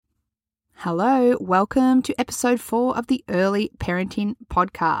Hello, welcome to episode 4 of the Early Parenting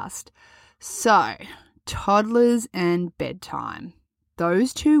Podcast. So, toddlers and bedtime.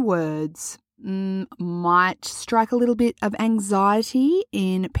 Those two words might strike a little bit of anxiety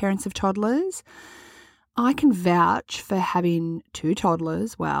in parents of toddlers. I can vouch for having 2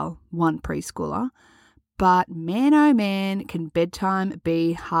 toddlers, well, 1 preschooler, but man oh man, can bedtime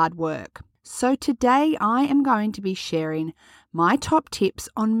be hard work. So today I am going to be sharing my top tips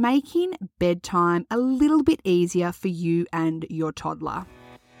on making bedtime a little bit easier for you and your toddler.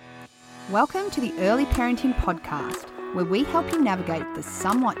 Welcome to the Early Parenting Podcast, where we help you navigate the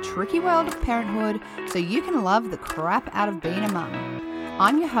somewhat tricky world of parenthood so you can love the crap out of being a mum.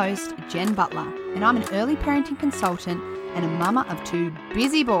 I'm your host, Jen Butler, and I'm an early parenting consultant and a mama of 2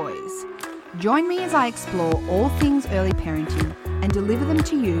 busy boys. Join me as I explore all things early parenting and deliver them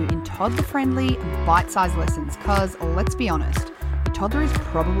to you in toddler-friendly, bite-sized lessons because, let's be honest, your toddler is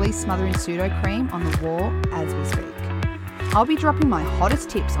probably smothering pseudo-cream on the wall as we speak. I'll be dropping my hottest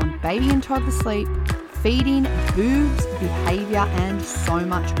tips on baby and toddler sleep, feeding, boobs, behaviour, and so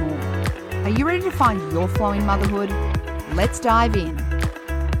much more. Are you ready to find your flow in motherhood? Let's dive in.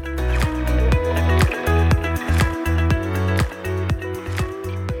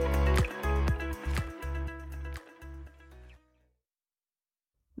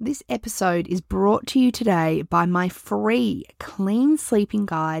 This episode is brought to you today by my free clean sleeping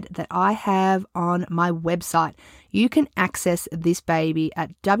guide that I have on my website. You can access this baby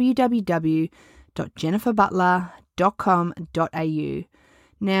at www.jenniferbutler.com.au.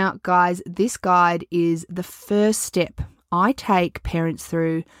 Now, guys, this guide is the first step I take parents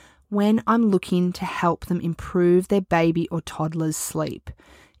through when I'm looking to help them improve their baby or toddler's sleep.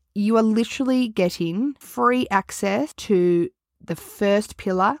 You are literally getting free access to the first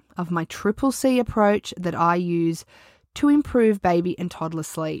pillar of my CCC approach that I use to improve baby and toddler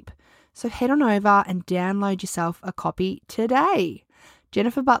sleep. So head on over and download yourself a copy today.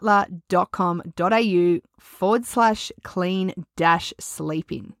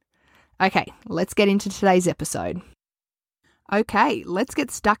 jenniferbutler.com.au/clean-sleeping. Okay, let's get into today's episode. Okay, let's get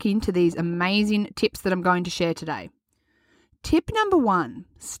stuck into these amazing tips that I'm going to share today. Tip number 1,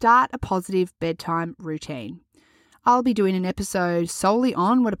 start a positive bedtime routine. I'll be doing an episode solely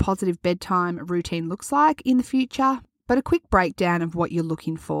on what a positive bedtime routine looks like in the future, but a quick breakdown of what you're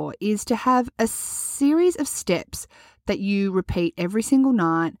looking for is to have a series of steps that you repeat every single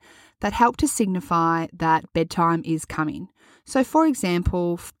night that help to signify that bedtime is coming. So for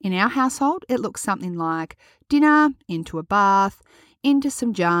example, in our household, it looks something like dinner, into a bath, into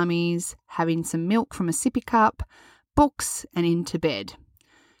some jammies, having some milk from a sippy cup, books, and into bed.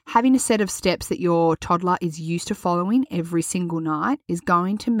 Having a set of steps that your toddler is used to following every single night is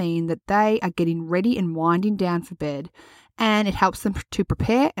going to mean that they are getting ready and winding down for bed, and it helps them to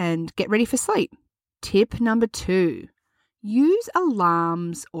prepare and get ready for sleep. Tip number 2, use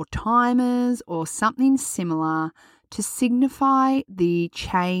alarms or timers or something similar to signify the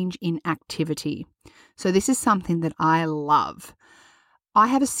change in activity. So this is something that I love. I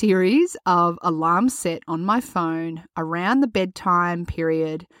have a series of alarms set on my phone around the bedtime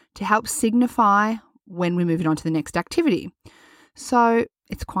period to help signify when we're moving on to the next activity. So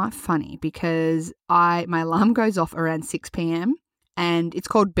it's quite funny because my alarm goes off around 6 p.m. and it's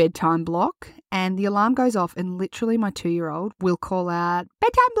called bedtime block, and the alarm goes off and literally my 2-year-old will call out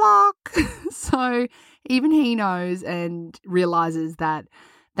bedtime block. So even he knows and realizes that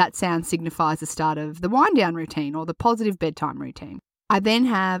sound signifies the start of the wind down routine or the positive bedtime routine. I then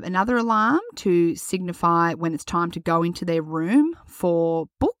have another alarm to signify when it's time to go into their room for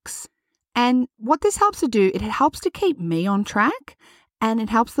books. And what this helps to do, it helps to keep me on track, and it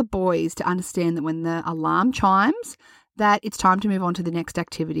helps the boys to understand that when the alarm chimes, that it's time to move on to the next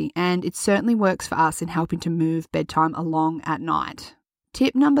activity. And it certainly works for us in helping to move bedtime along at night.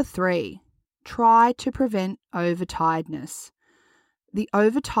 Tip number 3, try to prevent overtiredness. The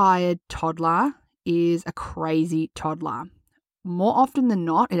overtired toddler is a crazy toddler. More often than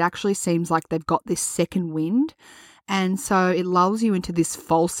not, it actually seems like they've got this second wind, and so it lulls you into this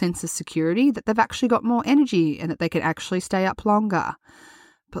false sense of security that they've actually got more energy and that they can actually stay up longer.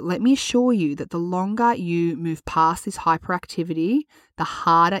 But let me assure you that the longer you move past this hyperactivity, the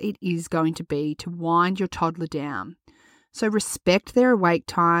harder it is going to be to wind your toddler down. So respect their awake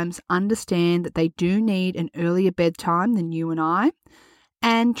times, understand that they do need an earlier bedtime than you and I,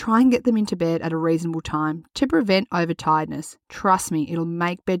 and try and get them into bed at a reasonable time to prevent overtiredness. Trust me, it'll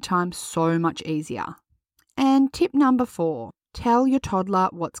make bedtime so much easier. And tip number 4, tell your toddler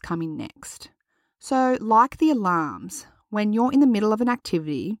what's coming next. So like the alarms, when you're in the middle of an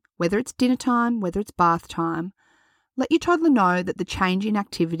activity, whether it's dinner time, whether it's bath time, Let your toddler know that the change in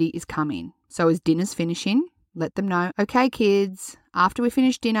activity is coming. So as dinner's finishing, let them know, okay kids, after we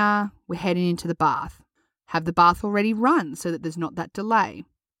finish dinner, we're heading into the bath. Have the bath already run so that there's not that delay.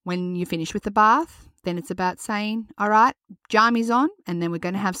 When you finish with the bath, then it's about saying, all right, jammies on, and then we're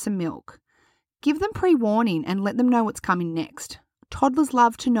going to have some milk. Give them pre-warning and let them know what's coming next. Toddlers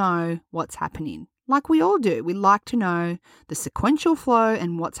love to know what's happening. Like we all do, we like to know the sequential flow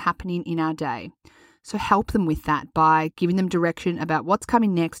and what's happening in our day. So help them with that by giving them direction about what's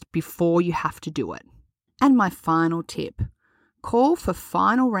coming next before you have to do it. And my final tip, call for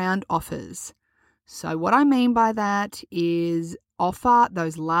final round offers. So what I mean by that is offer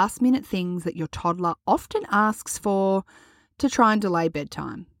those last minute things that your toddler often asks for to try and delay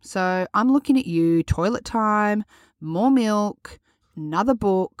bedtime. So I'm looking at you, toilet time, more milk, another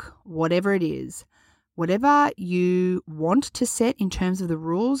book, whatever it is. Whatever you want to set in terms of the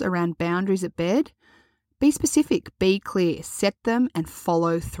rules around boundaries at bed, be specific, be clear, set them and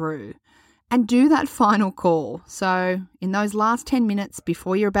follow through. And do that final call. So in those last 10 minutes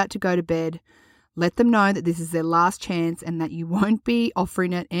before you're about to go to bed, let them know that this is their last chance and that you won't be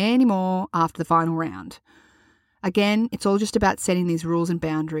offering it anymore after the final round. Again, it's all just about setting these rules and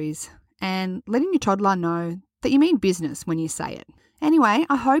boundaries and letting your toddler know that you mean business when you say it. Anyway,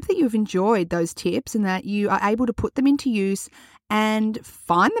 I hope that you've enjoyed those tips and that you are able to put them into use and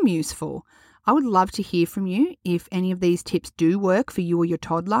find them useful. I would love to hear from you if any of these tips do work for you or your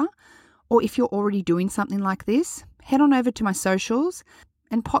toddler, or if you're already doing something like this. Head on over to my socials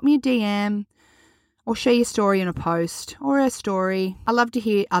and pop me a DM or share your story in a post or a story. I love to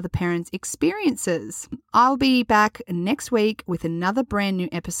hear other parents' experiences. I'll be back next week with another brand new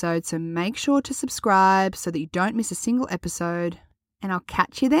episode, so make sure to subscribe so that you don't miss a single episode, and I'll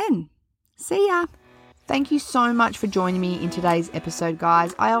catch you then. See ya! Thank you so much for joining me in today's episode,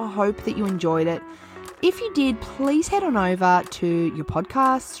 guys. I hope that you enjoyed it. If you did, please head on over to your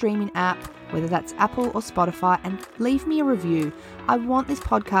podcast streaming app, whether that's Apple or Spotify, and leave me a review. I want this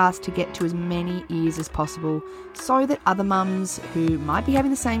podcast to get to as many ears as possible so that other mums who might be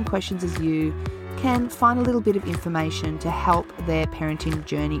having the same questions as you can find a little bit of information to help their parenting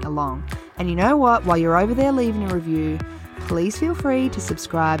journey along. And you know what? While you're over there leaving a review, please feel free to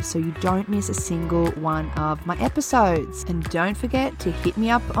subscribe so you don't miss a single one of my episodes. And don't forget to hit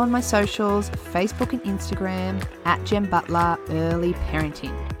me up on my socials, Facebook and Instagram,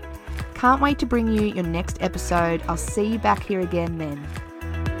 @JemButlerEarlyParenting. Can't wait to bring you your next episode. I'll see you back here again then.